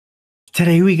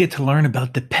Today we get to learn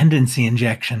about dependency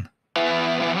injection. Hey,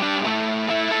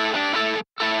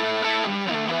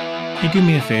 do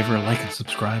me a favor, like and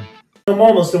subscribe. I'm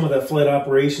almost done with that flight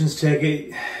operations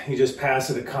ticket. You just pass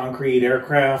it a concrete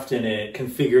aircraft and it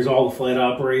configures all the flight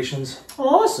operations.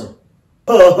 Awesome.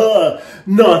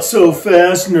 Not so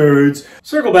fast, nerds.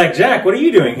 Circle back, Jack. What are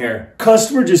you doing here?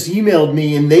 Customer just emailed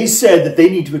me and they said that they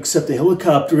need to accept a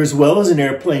helicopter as well as an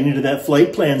airplane into that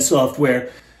flight plan software.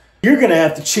 You're gonna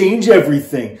have to change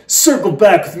everything. Circle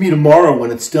back with me tomorrow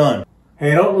when it's done.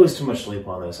 Hey, don't lose too much sleep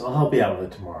on this. I'll help you out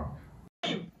with it tomorrow.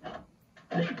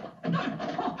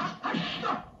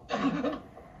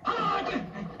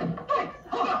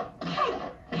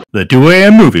 The 2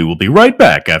 a.m. movie will be right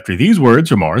back after these words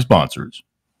from our sponsors.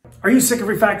 Are you sick of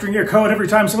refactoring your code every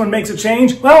time someone makes a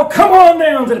change? Well, come on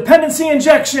down to dependency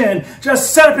injection.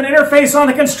 Just set up an interface on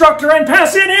a constructor and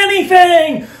pass in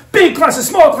anything. Big classes,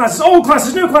 small classes, old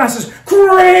classes, new classes,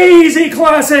 crazy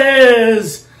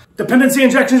classes. Dependency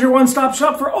injection is your one-stop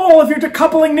shop for all of your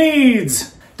decoupling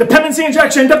needs. Dependency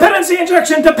injection, dependency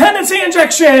injection, dependency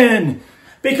injection.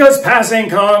 Because passing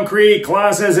concrete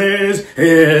classes is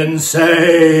insane.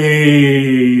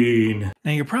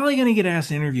 Now you're probably going to get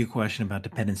asked an interview question about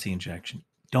dependency injection.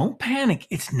 Don't panic,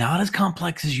 it's not as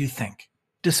complex as you think.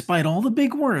 Despite all the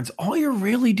big words, all you're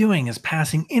really doing is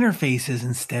passing interfaces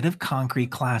instead of concrete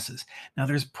classes. Now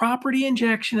there's property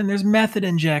injection and there's method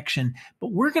injection,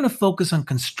 but we're going to focus on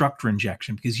constructor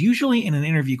injection because usually in an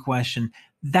interview question,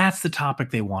 that's the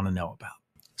topic they want to know about.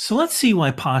 So let's see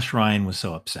why Posh Ryan was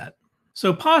so upset.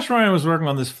 So Posh Ryan was working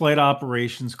on this flight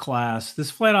operations class.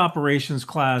 This flight operations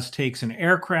class takes an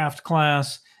aircraft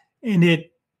class and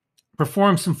it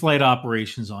performs some flight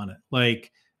operations on it,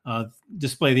 like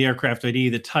display the aircraft ID,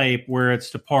 the type, where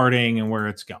it's departing, and where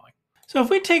it's going. So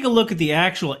if we take a look at the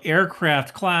actual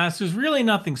aircraft class, there's really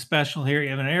nothing special here. You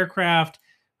have an aircraft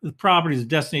with properties of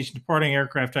destination, departing,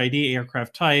 aircraft ID,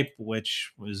 aircraft type,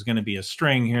 which was going to be a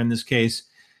string here in this case,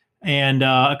 and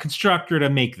a constructor to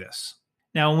make this.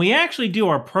 Now, when we actually do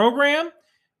our program,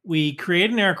 we create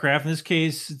an aircraft. In this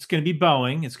case, it's going to be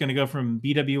Boeing. It's going to go from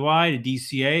BWI to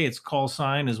DCA. Its call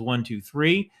sign is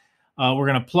 123. We're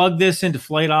going to plug this into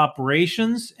flight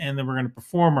operations, and then we're going to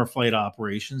perform our flight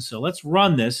operations. So let's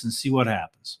run this and see what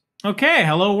happens. Okay,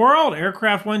 hello world.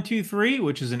 Aircraft 123,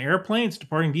 which is an airplane. It's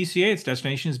departing DCA. Its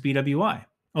destination is BWI.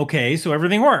 Okay, so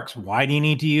everything works. Why do you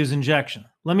need to use injection?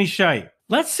 Let me show you.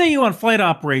 Let's say you want flight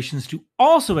operations to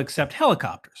also accept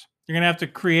helicopters. You're going to have to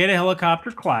create a helicopter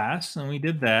class, and we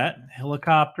did that.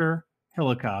 Helicopter,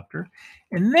 helicopter.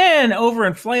 And then over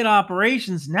in flight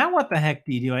operations, now what the heck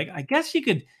do you do? I guess you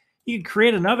could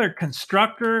create another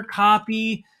constructor,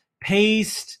 copy,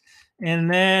 paste,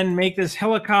 and then make this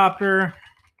helicopter.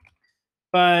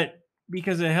 But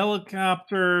because a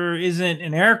helicopter isn't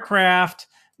an aircraft,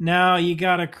 now you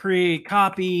got to create,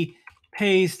 copy,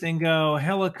 paste, and go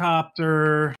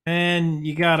helicopter, and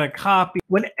you got to copy.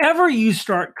 Whenever you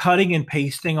start cutting and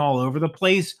pasting all over the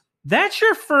place, that's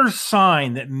your first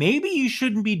sign that maybe you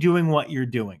shouldn't be doing what you're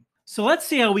doing. So let's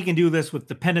see how we can do this with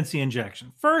dependency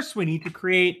injection. First, we need to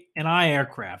create an I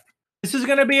aircraft. This is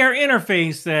going to be our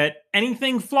interface that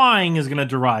anything flying is going to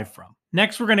derive from.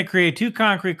 Next, we're going to create two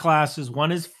concrete classes.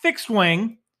 One is fixed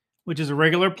wing, which is a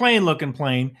regular plane looking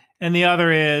plane, and the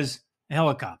other is a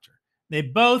helicopter. They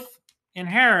both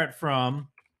inherit from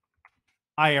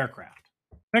I aircraft.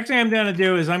 Next thing I'm going to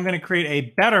do is I'm going to create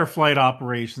a better flight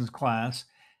operations class,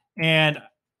 and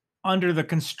under the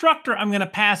constructor, I'm going to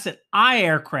pass it I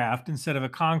aircraft instead of a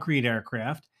concrete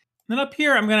aircraft. And then up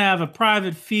here, I'm going to have a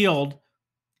private field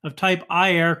of type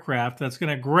I aircraft that's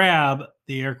going to grab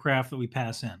the aircraft that we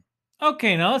pass in.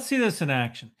 Okay, now let's see this in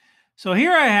action. So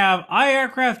here I have I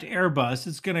aircraft Airbus.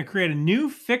 It's going to create a new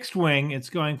fixed wing. It's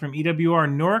going from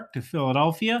EWR Newark to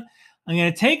Philadelphia. I'm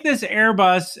going to take this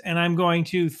Airbus and I'm going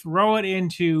to throw it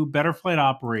into better flight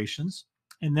operations.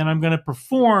 And then I'm going to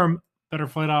perform better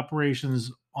flight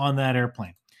operations on that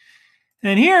airplane.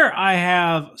 And here I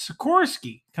have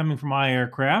Sikorsky coming from I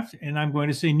aircraft, and I'm going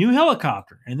to say new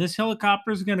helicopter. And this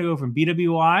helicopter is going to go from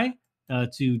BWI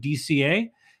to DCA,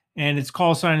 and its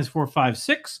call sign is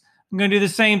 456. I'm going to do the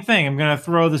same thing. I'm going to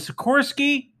throw the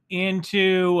Sikorsky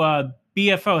into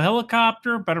BFO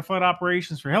helicopter, better flight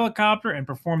operations for helicopter, and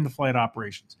perform the flight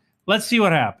operations. Let's see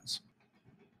what happens.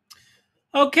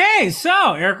 Okay,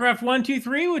 so aircraft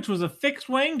 123, which was a fixed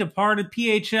wing, departed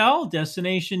PHL,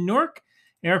 destination Newark.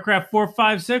 Aircraft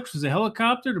 456 was a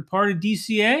helicopter, departed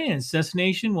DCA, and its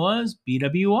destination was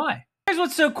BWI. Here's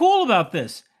what's so cool about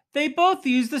this. They both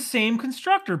use the same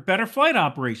constructor, Better Flight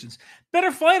Operations.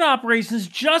 Better Flight Operations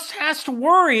just has to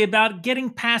worry about getting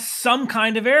past some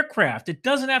kind of aircraft. It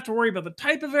doesn't have to worry about the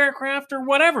type of aircraft or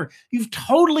whatever. You've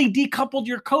totally decoupled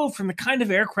your code from the kind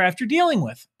of aircraft you're dealing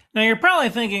with. Now, you're probably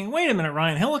thinking, wait a minute,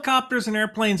 Ryan, helicopters and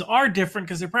airplanes are different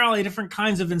because they're probably different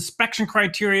kinds of inspection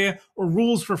criteria or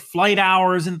rules for flight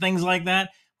hours and things like that.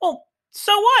 Well,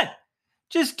 so what?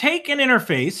 Just take an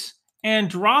interface and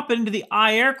drop it into the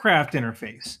iAircraft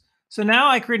interface. So now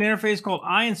I create an interface called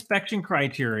iInspection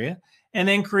criteria, and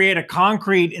then create a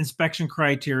concrete inspection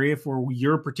criteria for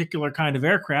your particular kind of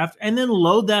aircraft, and then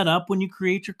load that up when you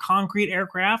create your concrete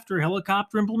aircraft or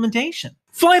helicopter implementation.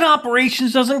 Flight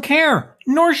operations doesn't care,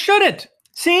 nor should it.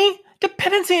 See?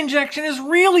 Dependency injection is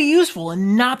really useful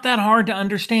and not that hard to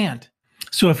understand.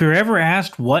 So if you're ever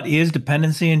asked what is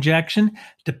dependency injection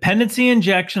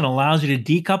allows you to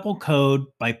decouple code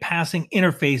by passing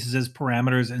interfaces as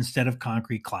parameters instead of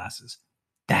concrete classes.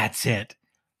 That's it.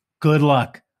 Good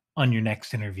luck on your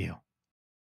next interview.